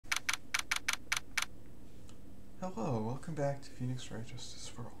Hello, welcome back to Phoenix Wright Justice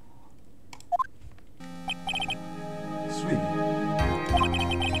for All. Sweetie,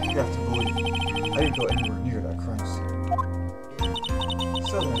 you have to believe me. I didn't go anywhere near that crime scene.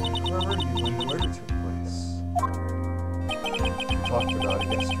 So then, where were you when the murder took place? We talked about it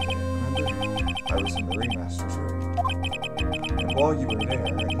yesterday, remember? I was in the ringmaster's room. And while you were there,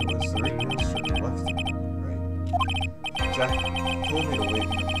 it was the ringmaster who left the room, right? Jack told me to wait in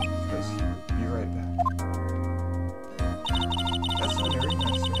the room because he would be right back. That's when the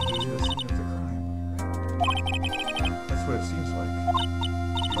ringmaster headed to the scene of the crime, right? That's what it seems like.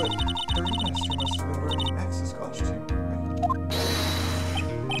 But the ringmaster must have been wearing Max's costume, right?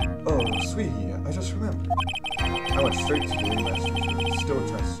 Oh, sweetie, I just remembered. I went straight to the ringmaster's room, still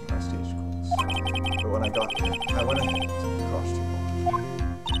dressed in my stage clothes. But when I got there, I went ahead and took the costume off.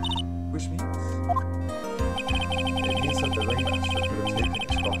 Which means? It means that the ringmaster could have taken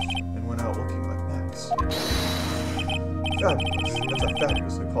his costume and went out looking like Max. Fabulous. That's a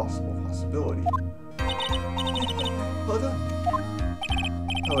fabulously possible possibility. Well done.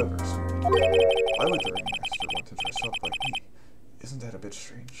 However, sweetie, why would the ringmaster want to dress up like me? Isn't that a bit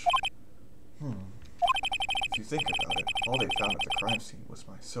strange? If you think about it, all they found at the crime scene was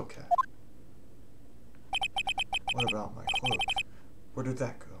my silk hat. What about my cloak? Where did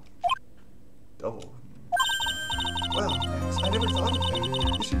that go? Double. Wow, Max, I never thought of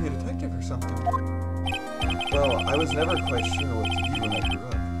that. You should be a detective or something. Well, I was never quite sure what to be when I grew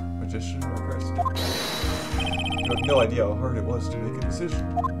up. Magician or president. You have no idea how hard it was to make a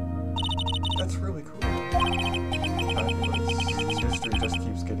decision. That's really cool. Fabulous. This mystery just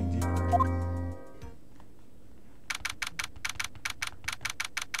keeps getting deeper.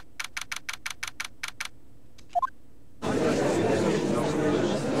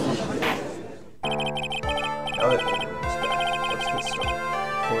 Now that everyone's back, let's get started.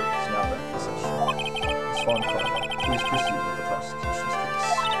 The court is now back in session. Ms. Von Carmel, please proceed with the prosecution's case.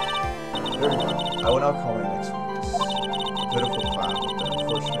 There you go. I will now call my next witness. A pitiful clown with the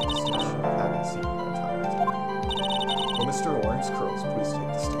unfortunate distinction of having seen her entire time. Will Mr. Lawrence Curls please take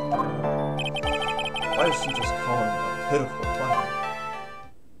the stand? Why is she just calling him a pitiful clown?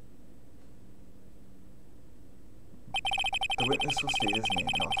 The witness will state his name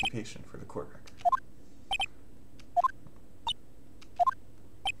and occupation for the court record.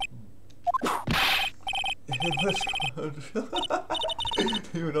 English clown.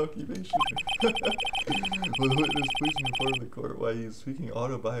 Name and occupation. Will the witness please inform the court why he is speaking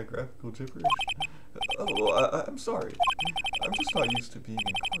autobiographical gibberish? Oh, I'm sorry. I'm just not used to being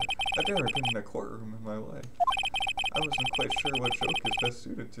in court. I've never been in a courtroom in my life. I wasn't quite sure what joke is best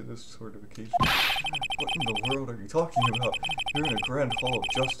suited to this sort of occasion. What in the world are you talking about? You're in a grand hall of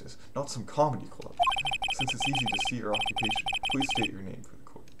justice, not some comedy club. Since it's easy to see your occupation, please state your name for the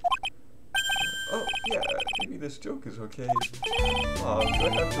court. Oh, yeah, maybe this joke is okay. Aw, do I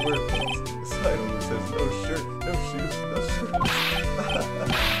have to wear pants? This item that says no shirt, no shoes, no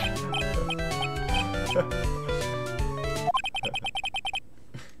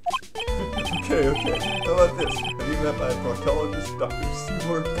Okay. How about this? Have you met my proctologist, Dr.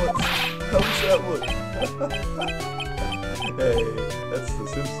 Seymour Butts? How's that look? Hey, that's the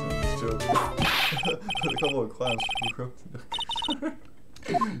Simpsons joke. With a couple of clowns who wrote the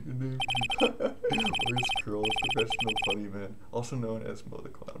Lawrence Curls, professional funny man, also known as Mo the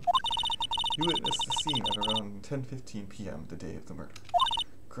Clown. You witnessed the scene at around 10:15 p.m. the day of the murder.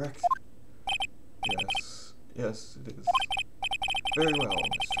 Correct? Yes, it is. Very well,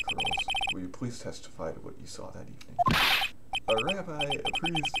 Mr. Curls. Will you please testify to what you saw that evening? A rabbi, a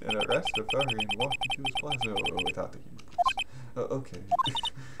priest, and a Rastafarian walked into his plaza without the Hebrew priest. Okay.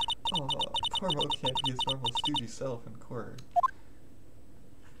 Oh, poor Mo can't be his normal stoogy self in court.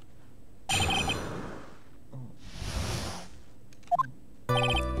 I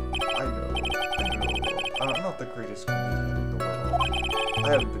know. I'm not the greatest comedian in the world. I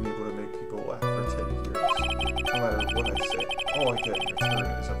haven't been able to make people laugh for 10 years. No matter what I say, all I get in return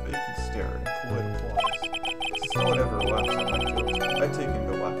is a vacant stare and polite applause. Since no one ever laughs at my jokes, I take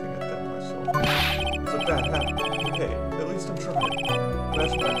into laughing at them myself. It's a bad habit, but hey, at least I'm trying.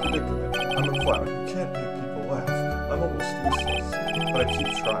 That's my predicament. I'm a clown who can't make people laugh. I'm almost useless, but I keep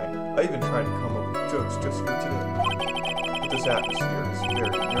trying. I even tried to come up with jokes just for today. But this atmosphere is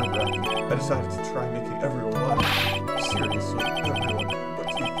very nerve-wracking. I decided to try making everyone laugh. Seriously, everyone, what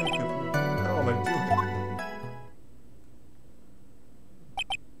do you think of me? How am I doing?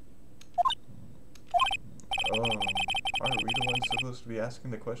 Aren't we the ones supposed to be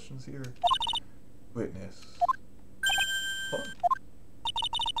asking the questions here? Witness. What?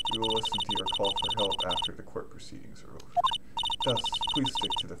 We will listen to your call for help after the court proceedings are over. Thus, please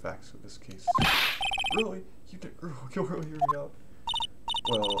stick to the facts of this case. Really? You'll really hear me out?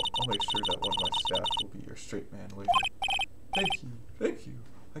 Well, I'll make sure that one of my staff will be your straight man later. Thank you. Thank you.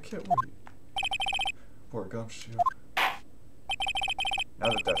 I can't wait. Poor Gumshoe. Now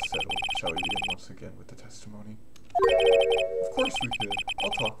that that's settled, shall we begin once again with the testimony? Of course we can.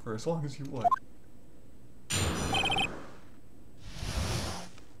 I'll talk for as long as you like.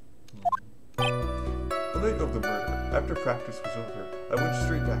 The night of the murder, after practice was over, I went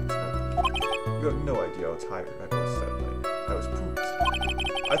straight back to my room. You have no idea how tired I was that night. I was pooped.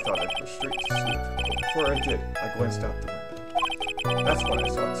 I thought I'd go straight to sleep, but before I did, I glanced out the window. That's when I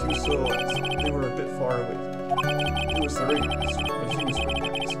saw two silhouettes. They were a bit far away. It was the ringmaster, and he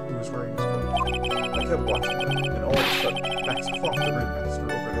was wearing his coat. I kept watching them, and all of a sudden, Max clocked the ringmaster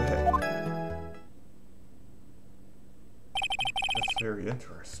over the head. That's very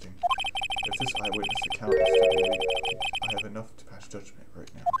interesting. If this eyewitness account is to be believed, I have enough to pass judgment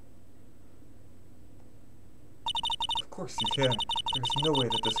right now. Of course you can. There's no way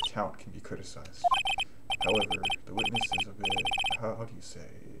that this account can be criticized. However, the witness is a bit, how do you say,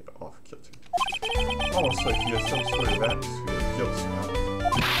 off-kilter. Almost like he has some sort of atmosphere of guilt surrounding him.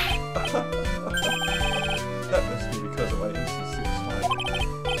 That must be because of my insincere smile.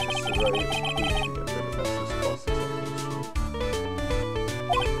 Mr. Wright is pleased to get rid of Max's cross-examination.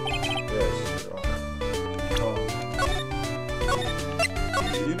 Yes, Your Honor.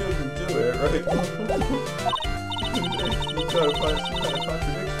 You know who do it, right? You gotta find some kind of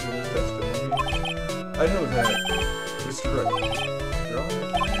contradiction in his testimony. I know that, Mr. Wright. Your Honor,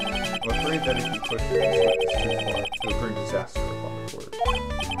 I'm afraid that if you push this witness too far, it will bring disaster upon the court.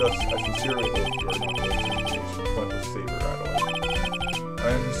 Thus, I sincerely hope you are not going to engage in pointless saber rattling. I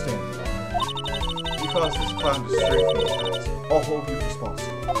understand, Your Honor. Because this clown to stray from the past, I'll hold you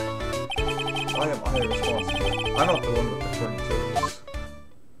responsible. Why am I responsible? I'm not the one with the torn utilities.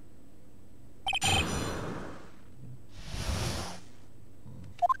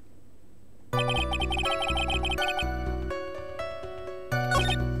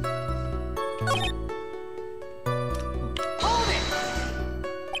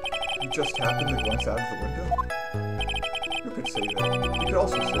 Just happened to glance out of the window? You could say that. You could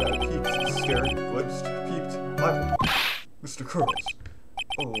also say I peeked, stared, glimpsed, peeped. I'm Mr. Curls.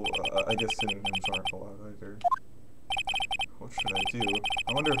 Oh, I guess synonyms aren't allowed either. What should I do? I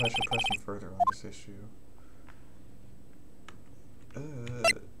wonder if I should press him further on this issue. I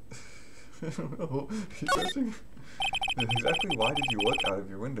don't know. Keep pressing. Exactly why did you look out of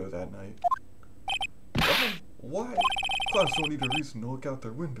your window that night? Why? Clowns don't need a reason to look out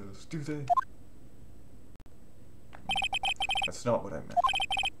their windows, do they? That's not what I meant.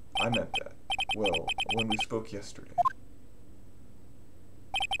 I meant that, well, when we spoke yesterday.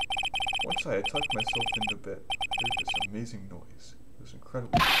 Once I had tucked myself into bed, I heard this amazing noise. It was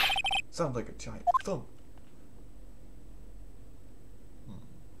incredible. It sounded like a giant thump.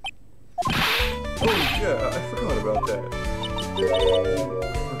 Oh yeah, I forgot about that. You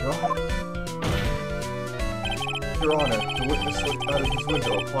forgot? Your Honor, the witness looked out of his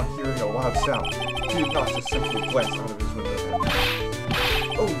window upon hearing a loud sound. He did not just simply glance out of his window.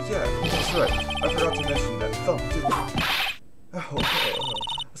 Oh yeah, that's right. I forgot to mention that thump, didn't I? Oh,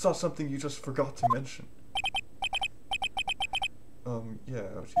 it's not something you just forgot to mention.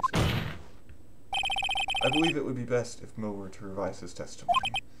 Yeah, she said. I believe it would be best if Mo were to revise his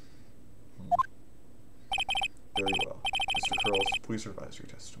testimony. Very well. Mr. Curls, please revise your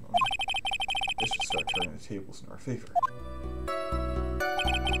testimony. This should start turning the tables in our favor. A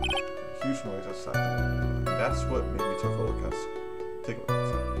huge noise outside the window, and that's what made me take a look outside.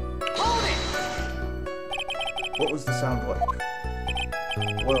 What was the sound like?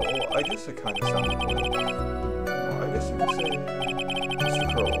 Well, I guess it kind of sounded like... I guess you could say... Mr.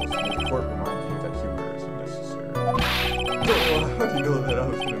 Curls, may the court remind you that humor is unnecessary. Oh, how do you know that I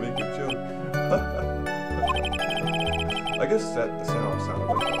was going to make a joke? I guess that the sound sounded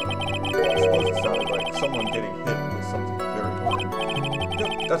like... I suppose it sounded like someone getting hit with something very hard.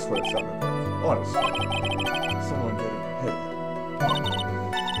 Yep, that's what it sounded like. Honestly. Someone getting hit.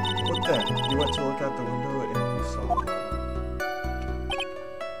 But then, you went to look out the window and you saw...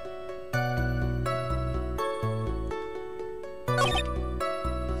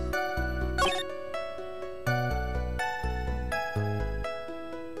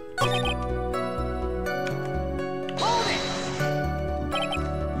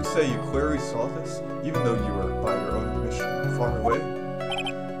 Say you clearly saw this, even though you were, by your own admission, far away?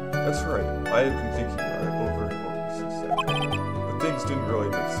 That's right, I had been thinking about it over and over since that day. But things didn't really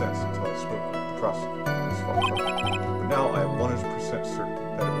make sense until I spoke with the prosecutor this far from it. But now I am 100% certain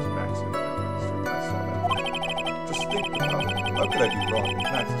that it was Max and the ringmaster when I saw that. Just think about it. How could I be wrong if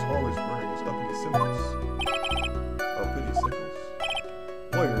Max is always wearing his uppity symbols. Oh, pity symbols.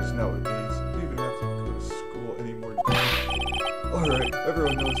 Lawyers nowadays don't even have to go to school anymore. Alright,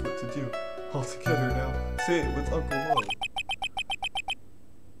 everyone knows what to do. All together now. Say it with Uncle Mo.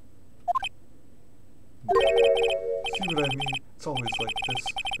 See what I mean? It's always like this.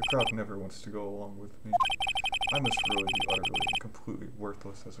 The crowd never wants to go along with me. I must really be utterly and completely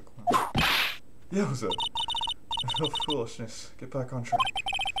worthless as a clown. Yowza! Enough foolishness. Get back on track.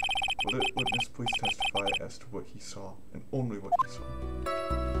 Will the witness please testify as to what he saw, and only what he saw?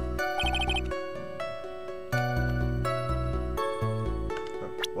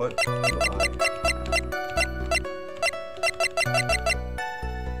 What do I have?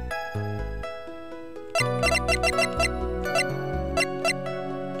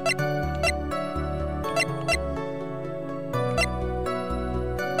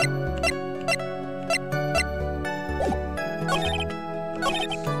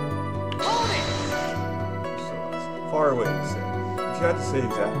 Far away, you say. If you had to say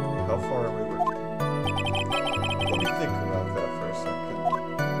exactly how far away were you? Let me think about that for a second.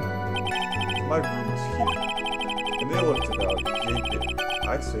 My room was here, and they looked about yay big.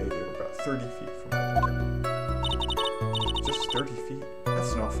 I'd say they were about 30 feet from my door. Just 30 feet?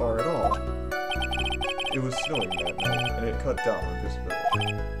 That's not far at all. It was snowing that night, and it cut down on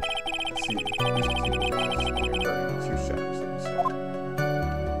visibility. I see, these are two pictures regarding the two shadows that you saw.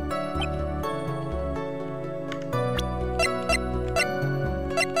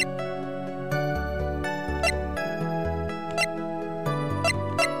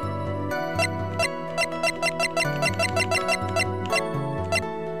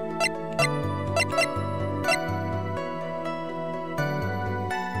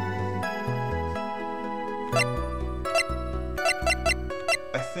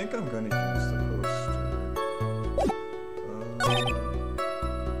 I think I'm going to use the poster.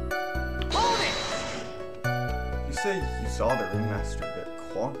 You say you saw the ringmaster get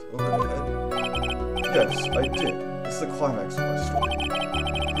clonked over the head? Yes, I did. It's the climax of my story.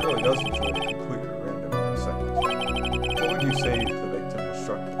 He really does enjoy the completely random seconds. What would you say the victim was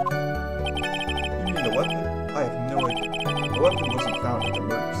struck with? You mean the weapon? I have no idea. The weapon wasn't found at the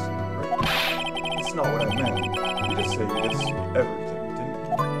murder scene, right? It's not what I meant. You just say you did see everything.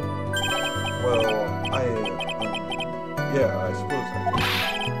 Well, yeah, I suppose I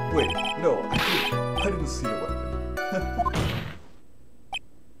did. Wait, no, I didn't see a weapon.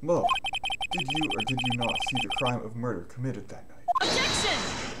 Mo, did you or did you not see the crime of murder committed that night? Objection!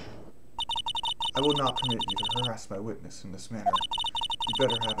 I will not permit you to harass my witness in this manner. You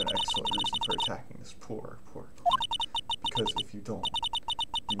better have an excellent reason for attacking this poor client. Because if you don't,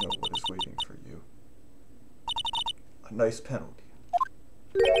 you know what is waiting for you. A nice penalty.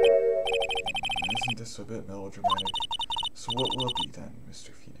 Isn't this a bit melodramatic? So what will it be then,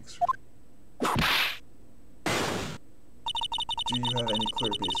 Mr. Phoenix Wright? Do you have any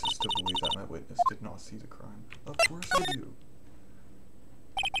clear basis to believe that my witness did not see the crime? Of course I do.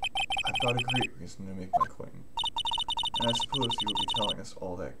 I've got a great reason to make my claim. And I suppose you will be telling us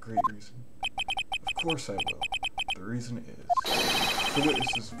all that great reason. Of course I will. The reason is the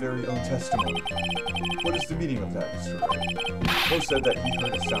witness's very own testimony. What is the meaning of that, Mr. Wright? Mo said that he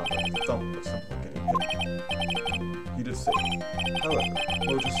heard a sound like the thump of someone getting hit. He did say. However,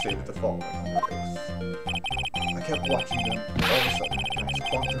 Mo just stated the following under oath. I kept watching them, and all of a sudden, Max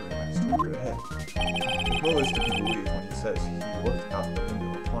clonked the ringmaster over the head. If Mo is to be believed when he says he looked out the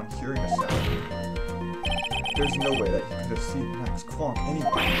window upon hearing a sound, there's no way that he could have seen Max clonk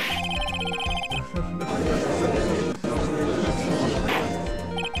anyone.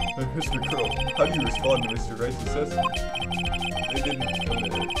 Mr. Curl, how do you respond to Mr. Wright's assessment? They didn't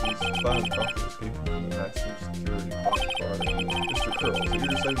commit it. He's found properly escaping from the maximum security classified. Mr. Curl, so you're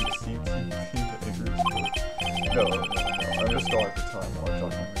reciting the CTP that agrees with it? No, I'm just going at the time while I'm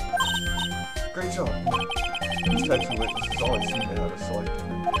talking. Great job. These types of witnesses always seem to have a slight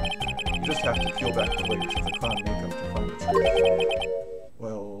difference. You just have to peel back the layers of the clown makeup to find the truth.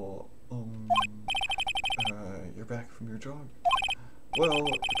 Well, you're back from your jog? Well,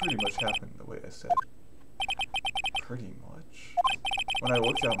 it pretty much happened the way I said. Pretty much? When I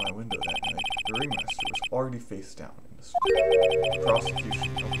looked out my window that night, the ringmaster was already face down in the street. The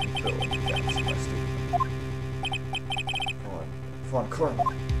prosecution helped me fill in the gaps in my statement. Von Karma.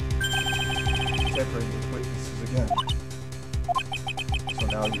 Tampering with witnesses again. So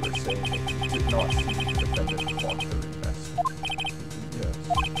now you are saying that you did not see the defendant clock the ringmaster? Yes.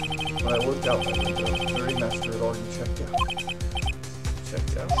 When I looked out my window, the ringmaster had already checked out.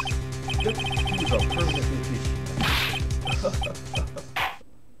 Checked out? Yep, he was on permanent vacation.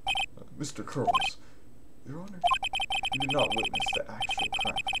 Mr. Curls, Your Honor, you did not witness the actual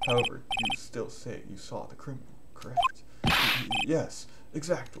crime. However, you still say you saw the criminal, correct? Yes,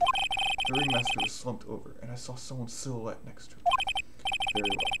 exactly. The ringmaster was slumped over, and I saw someone's silhouette next to him. Very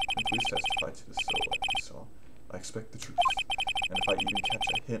well. And please testify to the silhouette you saw. I expect the truth. And if I even catch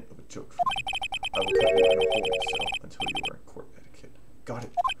a hint of a joke from you, I will cut you in a holding cell until you are in court etiquette. Got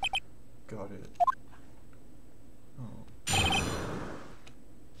it. Got it. Oh.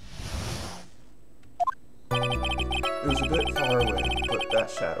 It was a bit far away, but that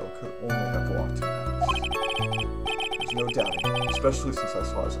shadow could only have belonged to Max. There's no doubting it, especially since I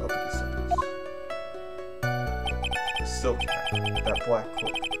saw his uppity symbols. The silk hat, that black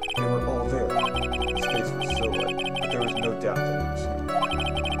cloak, they were all there. His face was silhouette, but there was no doubt that it was him.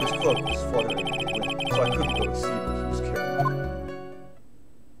 His cloak was fluttering in the wind, so I couldn't really see what he was carrying.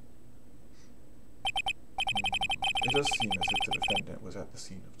 It does seem as if the defendant was at the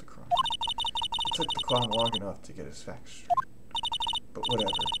scene of the crime. It took the clown long enough to get his facts straight. But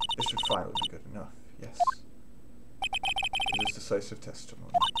whatever, it should finally be good enough, yes. It is decisive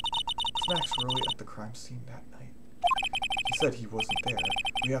testimony. Was Max really at the crime scene that night? He said he wasn't there.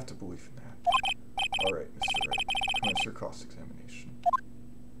 We have to believe in that. Alright, Mr. Wright, commence your cross-examination.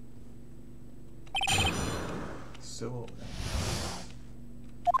 Still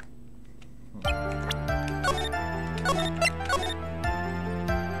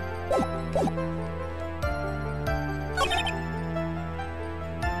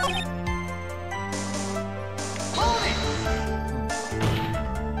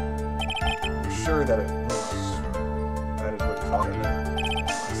sure that it was. That is what you thought of it.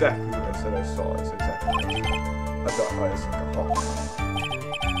 Exactly what I said I saw is exactly what I saw. I've got eyes like a hawk.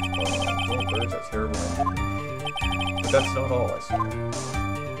 Little birds are terrible at it. But that's not all I saw.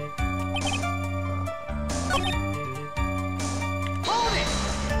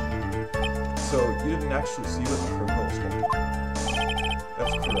 So you didn't actually see what the criminal was holding?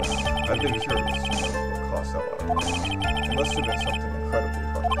 That's correct. I've been curious to know what caused that lot of noise. It must have been something incredibly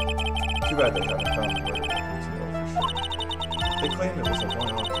hard. Too bad they haven't found the murderer to know for sure. They claim it was a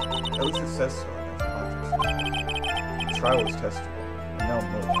one-object. At least it says so in the object. The trial was testimony, and now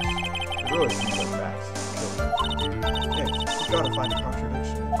motives. It really seems like Max is killed. Yes, we've got to find a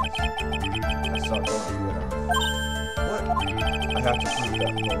contradiction in this. That's not going to be enough. What? I have to prove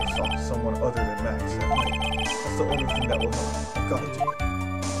that Mo saw someone other than Max that night. That's the only thing that will help. I've got to do it.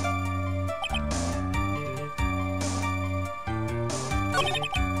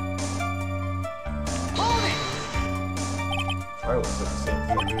 Trial said the same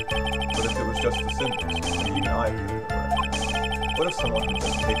thing, but if it was just the symbols, then even I could have been right. What if someone had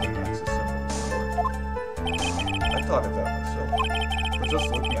just taken Max's symbols before? I thought of that myself, but just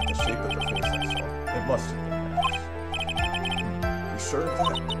looking at the shape of the face I saw, it must have been Max. You sure of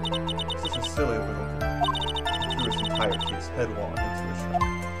that? Such a silly little boy. He threw his entire case headlong into the trap.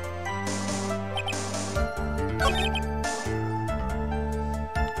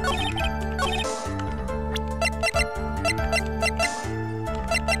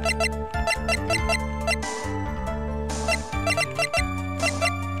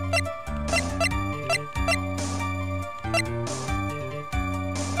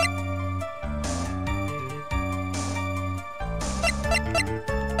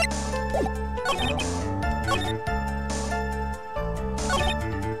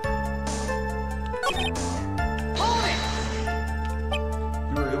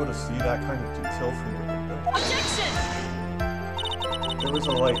 That kind of detail from your window. Objection! There was a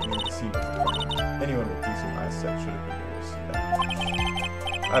light near the scene of the crime. Anyone with decent eyesight should have been able to see that.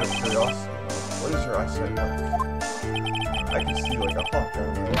 Out of curiosity, what is your eyesight like? I can see like a hawk out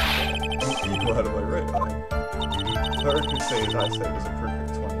of my left eye, and an eagle out of my right eye. Whoever could say his eyesight is a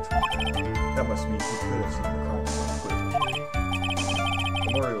perfect 20/20. That must mean he could have seen the crime scene clearly.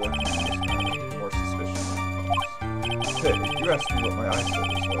 The more you look into this matter, the more suspicious it becomes. Hey, you asked me what my eyesight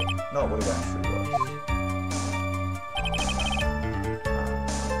was like, not what it actually was.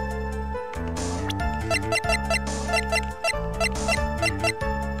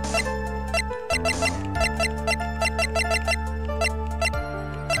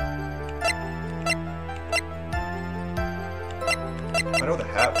 I know the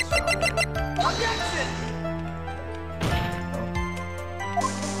hat was found there. Objection!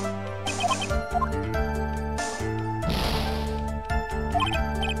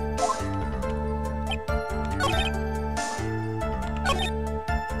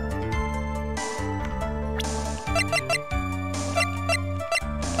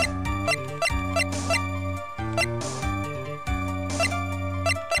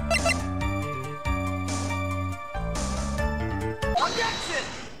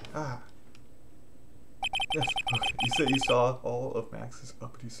 you saw all of Max's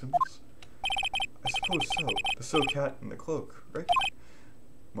uppity symbols? I suppose so. The So Cat and the cloak, right?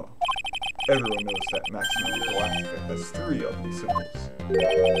 Well, everyone knows that Maximilian Galactica has 3 uppity symbols.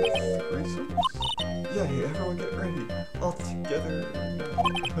 3 symbols? Yay, everyone get ready. All together.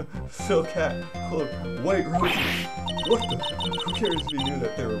 So Cat, cloak, white roses. What the? Who cares if he knew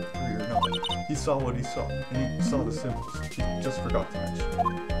that there were 3 or not? He saw what he saw, and he saw the symbols. He just forgot to mention it.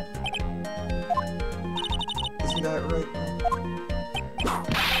 Isn't that right?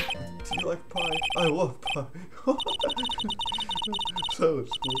 Do you like pie? I love pie. So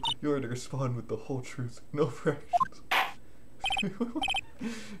it's cool. You are to respond with the whole truth, no fractions. You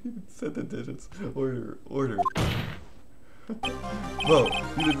said the digits. Order. No,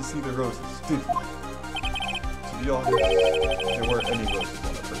 you didn't see the roses, did you? To be honest, there weren't any roses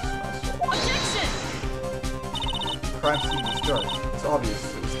on the person I saw. Objection! The crime scene was dark. It's obvious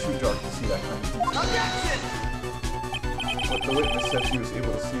it was too dark to see that kind of thing. Objection! But the witness said she was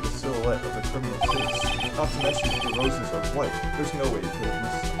able to see the silhouette of the criminal's face. Not to mention that the roses are white. There's no way you could have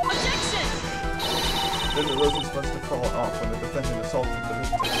missed them. Objection! Then the roses must have fallen off when the defendant assaulted the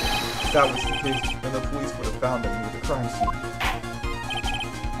victim. If that was the case, then the police would have found them near the crime scene.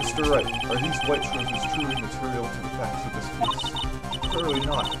 Mr. Wright, are these white roses truly material to the facts of this case? Clearly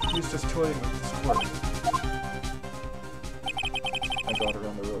not. He was just toying with his court. I got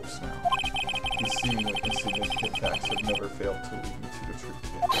around the ropes now. These seemingly insignificant facts have never failed to lead me to the truth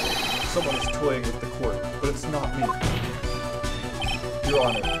yet. Someone is toying with the court, but it's not me. Your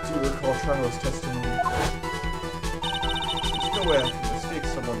Honor, do you recall Charlo's testimony? There's no way I can mistake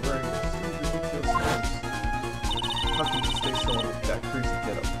someone wearing these ridiculous things. How can you mistake someone with that crazy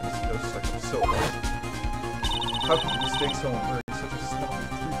getup and those like a silver? How can you mistake someone wearing such a snobby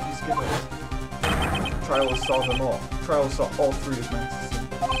 3-piece getup? Charlo saw them all. Charlo saw all 3 of Max's symbols.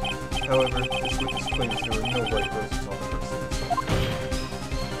 However, this witness claims there were no white roses on the person.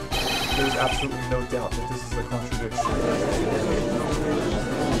 There is absolutely no doubt that this is a contradiction.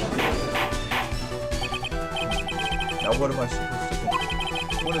 Now what am I supposed to think?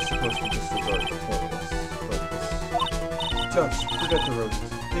 One is supposed to disregard the pointless like this. Judge, forget the roses.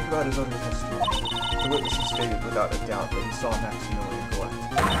 Think about his other testimony. The witness has stated without a doubt that he saw Maximilian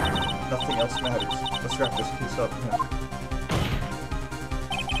Galactica. Nothing else matters. Let's wrap this case up now.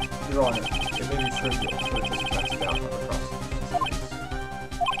 Your Honor, it may be trivial, but it doesn't cast doubt on the prosecution's case.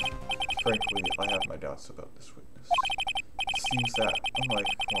 Frankly, I have my doubts about this witness. It seems that, unlike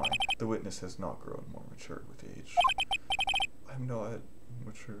Klein, the witness has not grown more mature with age. I'm not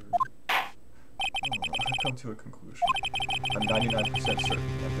mature. I've come to a conclusion. I'm 99%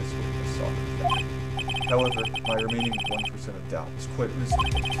 certain that this witness saw the defendant. However, my remaining 1% of doubt is quite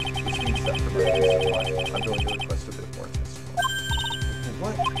reasonable, which means that for my peace of mind, I'm going to request a bit more testimony.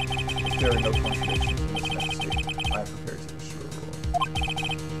 What? If there are no contradictions in this next statement, I am prepared to issue a ruling.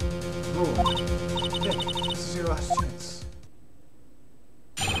 Rule. Nick, this is your last chance.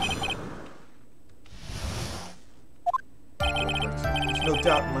 There's no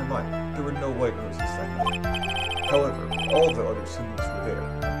doubt in my mind, there were no white roses that night. However, all the other symbols were there,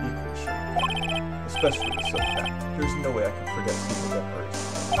 I'm equally sure. Especially the silk hat. There's no way I could forget seeing that hurt.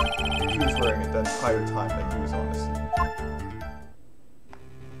 He was wearing it the entire time that he was on the scene.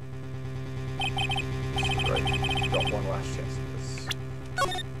 Right, you got one last chance at this.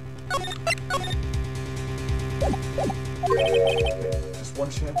 Okay, just one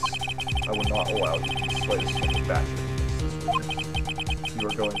chance? I will not allow you the slightest hint of bashing against this witness. You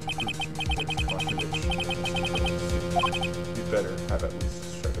are going to prove to me that there's a contradiction in this witness. You better have at least a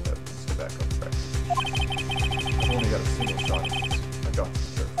shred of evidence to back up track. I've only got a single shot at this. I got to be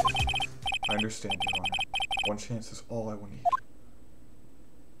careful. I understand, Your Honor. One chance is all I will need.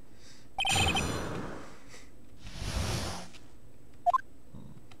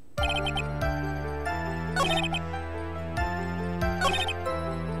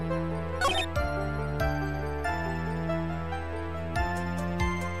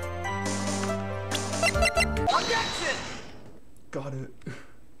 Objection! Got it.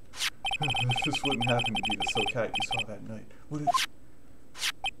 This wouldn't happen to be the silk hat you saw that night, would it?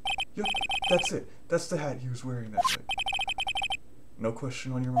 Yep, that's it. That's the hat he was wearing that night. No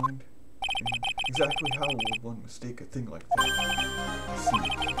question on your mind? Exactly how would one mistake a thing like that? I see.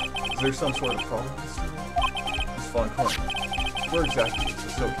 Is there some sort of problem, Mr. Wright? Miss Von Korn, where exactly is the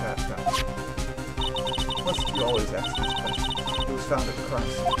silk hat found? Must you always ask these questions? It was found at the crime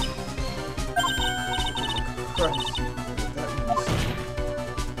scene. Crime scene? What that means?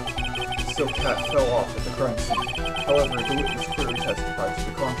 The silk hat fell off at the crime scene. However, the witness clearly testified to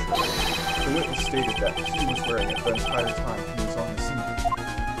the contrary. The witness stated that he was wearing it the entire time he was on the scene.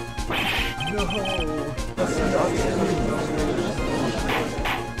 No! That's not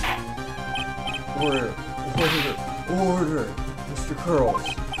Order! Order! Mr. Curls!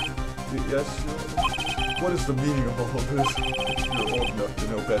 Yes, what is the meaning of all of this? You're old enough to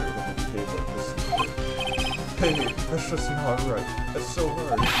know better than to behave like this. Hey, that's just not right. That's so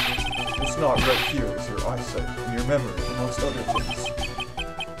hard. What's not right here is your eyesight and your memory, amongst other things.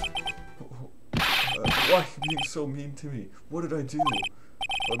 Why are you being so mean to me? What did I do?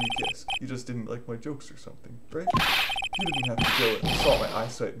 Let me guess. You just didn't like my jokes or something, right? You didn't have to go and insult my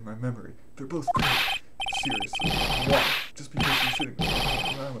eyesight and my memory. They're both good. Seriously. Why? Just because you're sitting there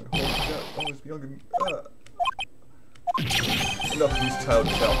holding out, always young and... Enough of these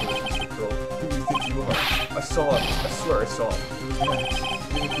childish outbursts, Mr. Curl. Who do you think you are? I saw him. I swear I saw him. It was nice.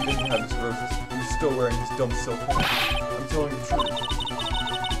 Even if he didn't have his roses, he was still wearing his dumb silk hat. I'm telling the truth.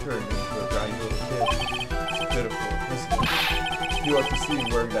 He turned into a ratty little kid. It's pitiful, isn't it? He left the scene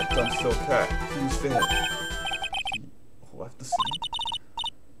wearing that dumb silk hat. He was there. He left the scene?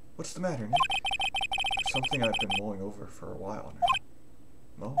 What's the matter, Nick? There's something I've been mulling over for a while now.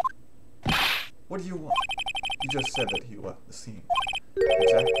 Well? What do you want? You just said that he left the scene.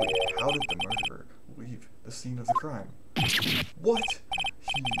 Exactly how did the murderer leave the scene of the crime? What?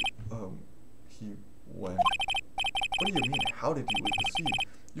 He went... What do you mean, how did he leave the scene?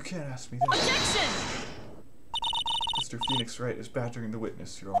 You can't ask me that. Objection! Mr. Phoenix Wright is badgering the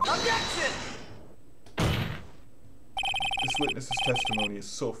witness, Your Honor. Objection! This witness's testimony is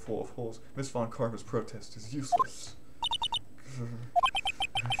so full of holes, Miss Von Karma's protest is useless.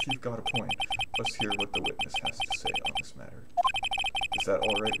 You've got a point. Let's hear what the witness has to say on this matter. Is that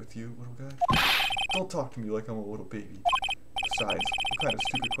alright with you, little guy? Don't talk to me like I'm a little baby. Besides, what kind of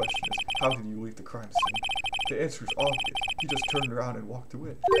stupid question is, how did you leave the crime scene? The answer is obvious. You just turned around and walked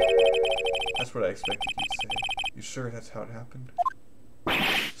away. That's what I expected you to say. You sure that's how it happened?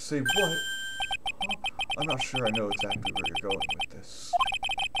 Say what? Huh? I'm not sure I know exactly where you're going with this.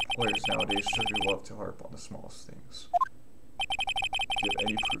 Lawyers nowadays sure do love to harp on the smallest things. Do you have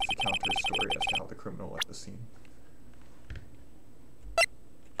any proof to counter a story as to how the criminal left the scene?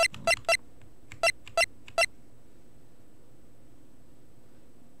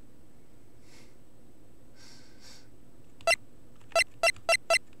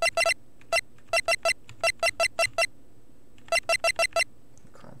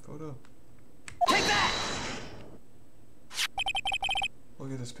 Crime photo. Take that!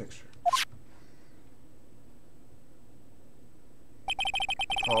 Look at this picture.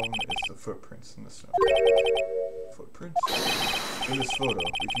 The problem is the footprints in the snow. Footprints? In this photo,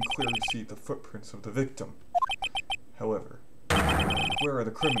 we can clearly see the footprints of the victim. However, where are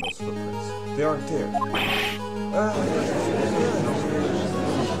the criminal's footprints? They aren't there.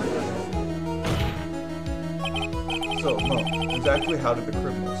 So, Mom, exactly how did the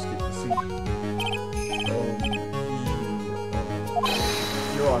criminal escape the scene?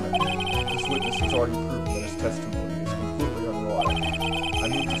 Your Honor, this witness has already proven that his testimony is completely unreliable. I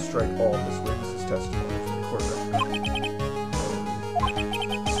move to strike all of this witness's testimony from the court record.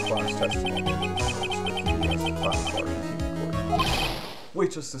 This clown's testimony is restricted as the clown part of the human court. Wait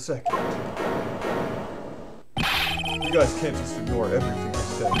just a second. You guys can't just ignore everything I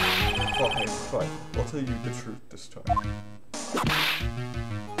said. Fine. I'll tell you the truth this time.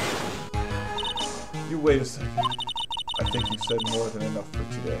 You wait a second. I think you said more than enough for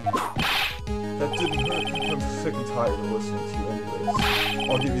today. That didn't hurt. I'm sick and tired of listening to you anyways.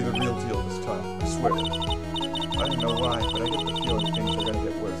 I'll give you the real deal this time, I swear. I don't know why, but I get the feeling things are gonna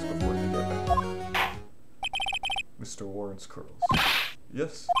get worse before they get better. Mr. Warren's curls.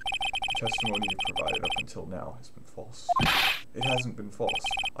 Yes? The testimony you provided up until now has been false. It hasn't been false.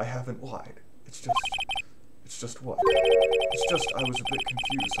 I haven't lied. It's just what? It's just I was a bit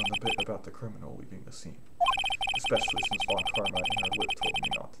confused on the bit about the criminal leaving the scene. Especially since Von Karma and her whip told me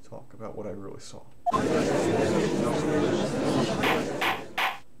not to talk about what I really saw.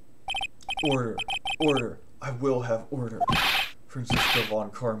 Order! Order! I will have order! Francisco Von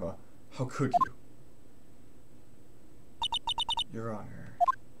Karma, how could you? Your Honor,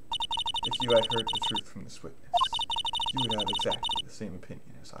 if you had heard the truth from this witness, you would have exactly the same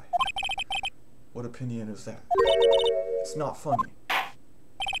opinion as I have. What opinion is that? It's not funny.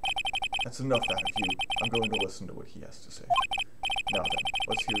 That's enough out of you. I'm going to listen to what he has to say. Now then,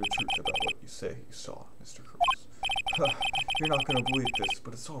 let's hear the truth about what you say you saw, Mr. Cruz. You're not going to believe this,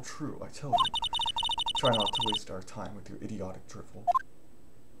 but it's all true, I tell you. Try not to waste our time with your idiotic drivel.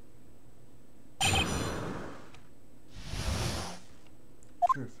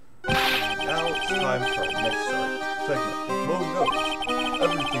 Truth. Now it's time for our next segment. Mo knows.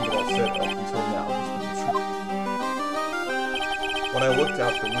 Everything that I've said up until now has been the truth. When I looked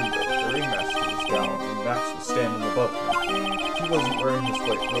out the window, the ringmaster was down and Max was standing above him. He wasn't wearing his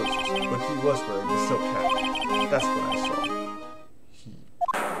white roses, but he was wearing the silk hat. That's what I saw.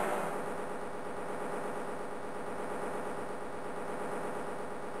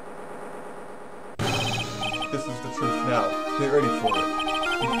 This is the truth now. Get ready for it.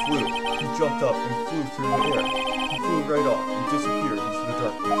 He flew. He jumped up and flew through the air. He flew right off and disappeared into the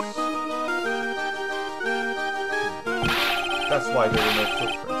darkness. That's why there were no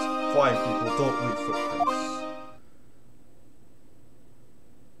footprints. Flying people don't leave footprints.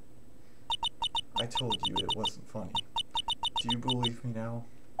 I told you it wasn't funny. Do you believe me now?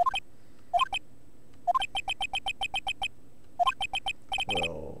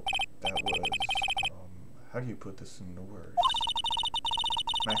 Well, that was... how do you put this into words?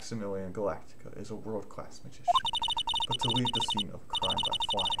 Maximilian Galactica is a world-class magician, but to leave the scene of a crime by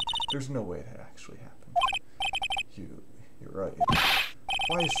flying, there's no way that actually happened. You're right.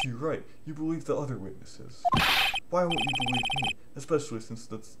 Why is she right? You believe the other witnesses. Why won't you believe me? Especially since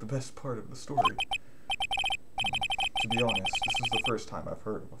that's the best part of the story. To be honest, this is the first time I've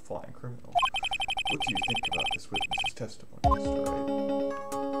heard of a flying criminal. What do you think about this witness's testimony, Mr. Wright?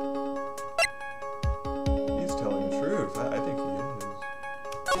 He's telling the truth. I think he is.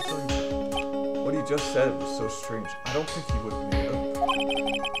 What he just said was so strange. I don't think he would have made it up.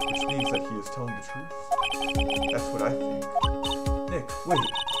 Which means that he is telling the truth? That's what I think. Nick, wait.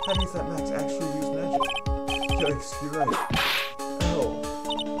 That means that Max actually used magic. Yikes, you're right. Oh.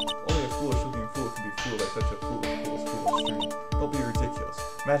 Only a foolish-looking fool can be fooled by such a foolish dream. Don't be ridiculous.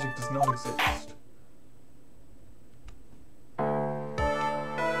 Magic does not exist.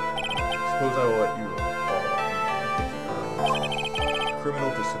 Suppose I will let you all criminal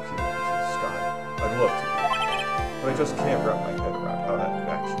disappeared into the sky. I'd love to, but I just can't wrap my head around how that could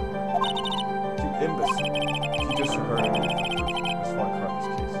actually work. You imbecile. You disregarded me for Miss Von Karma's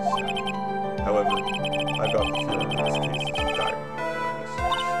cases. However, I've got the feeling that this case is in dire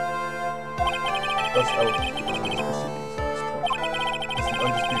investigation. Thus, I will conclude today's proceedings at this point. It's an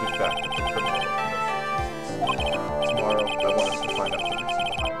undisputed fact that the criminal left no footprints. Tomorrow, I want us to find out the reason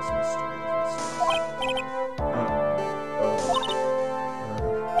behind this mystery of mysteries.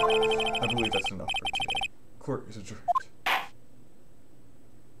 I believe that's enough for today. Court is adjourned.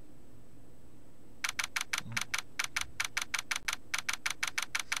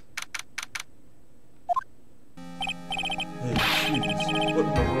 Hey, jeez, what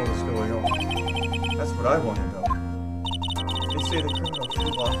in the world is going on? That's what I want to know. They say the criminal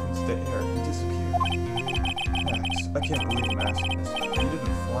flew off into the air and disappeared. Max, I can't believe I'm asking this, but you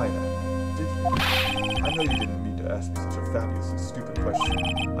didn't fly that night, did you? I know you didn't mean to ask me such a fabulous and stupid question.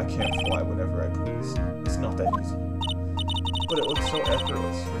 I can't fly whenever I please. It's not that easy. But it looks so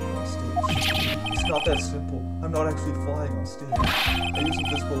effortless when you're on stage. It's not that simple. I'm not actually flying on stage. I use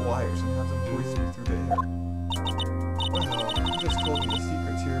invisible wires and have them hoist me through the air. Wow, you just told me the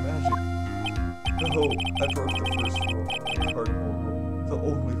secret to your magic. No, I broke the first rule, the cardinal rule, the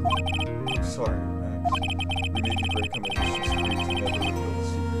only rule. I'm sorry, Max. We made you break a magician's creed to never reveal the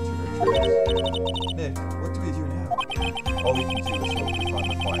secret to their tricks. Nick, what do we do now? All we can do is hope to find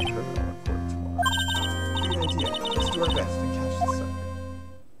the flying criminal in court tomorrow. Good idea. Let's do our best.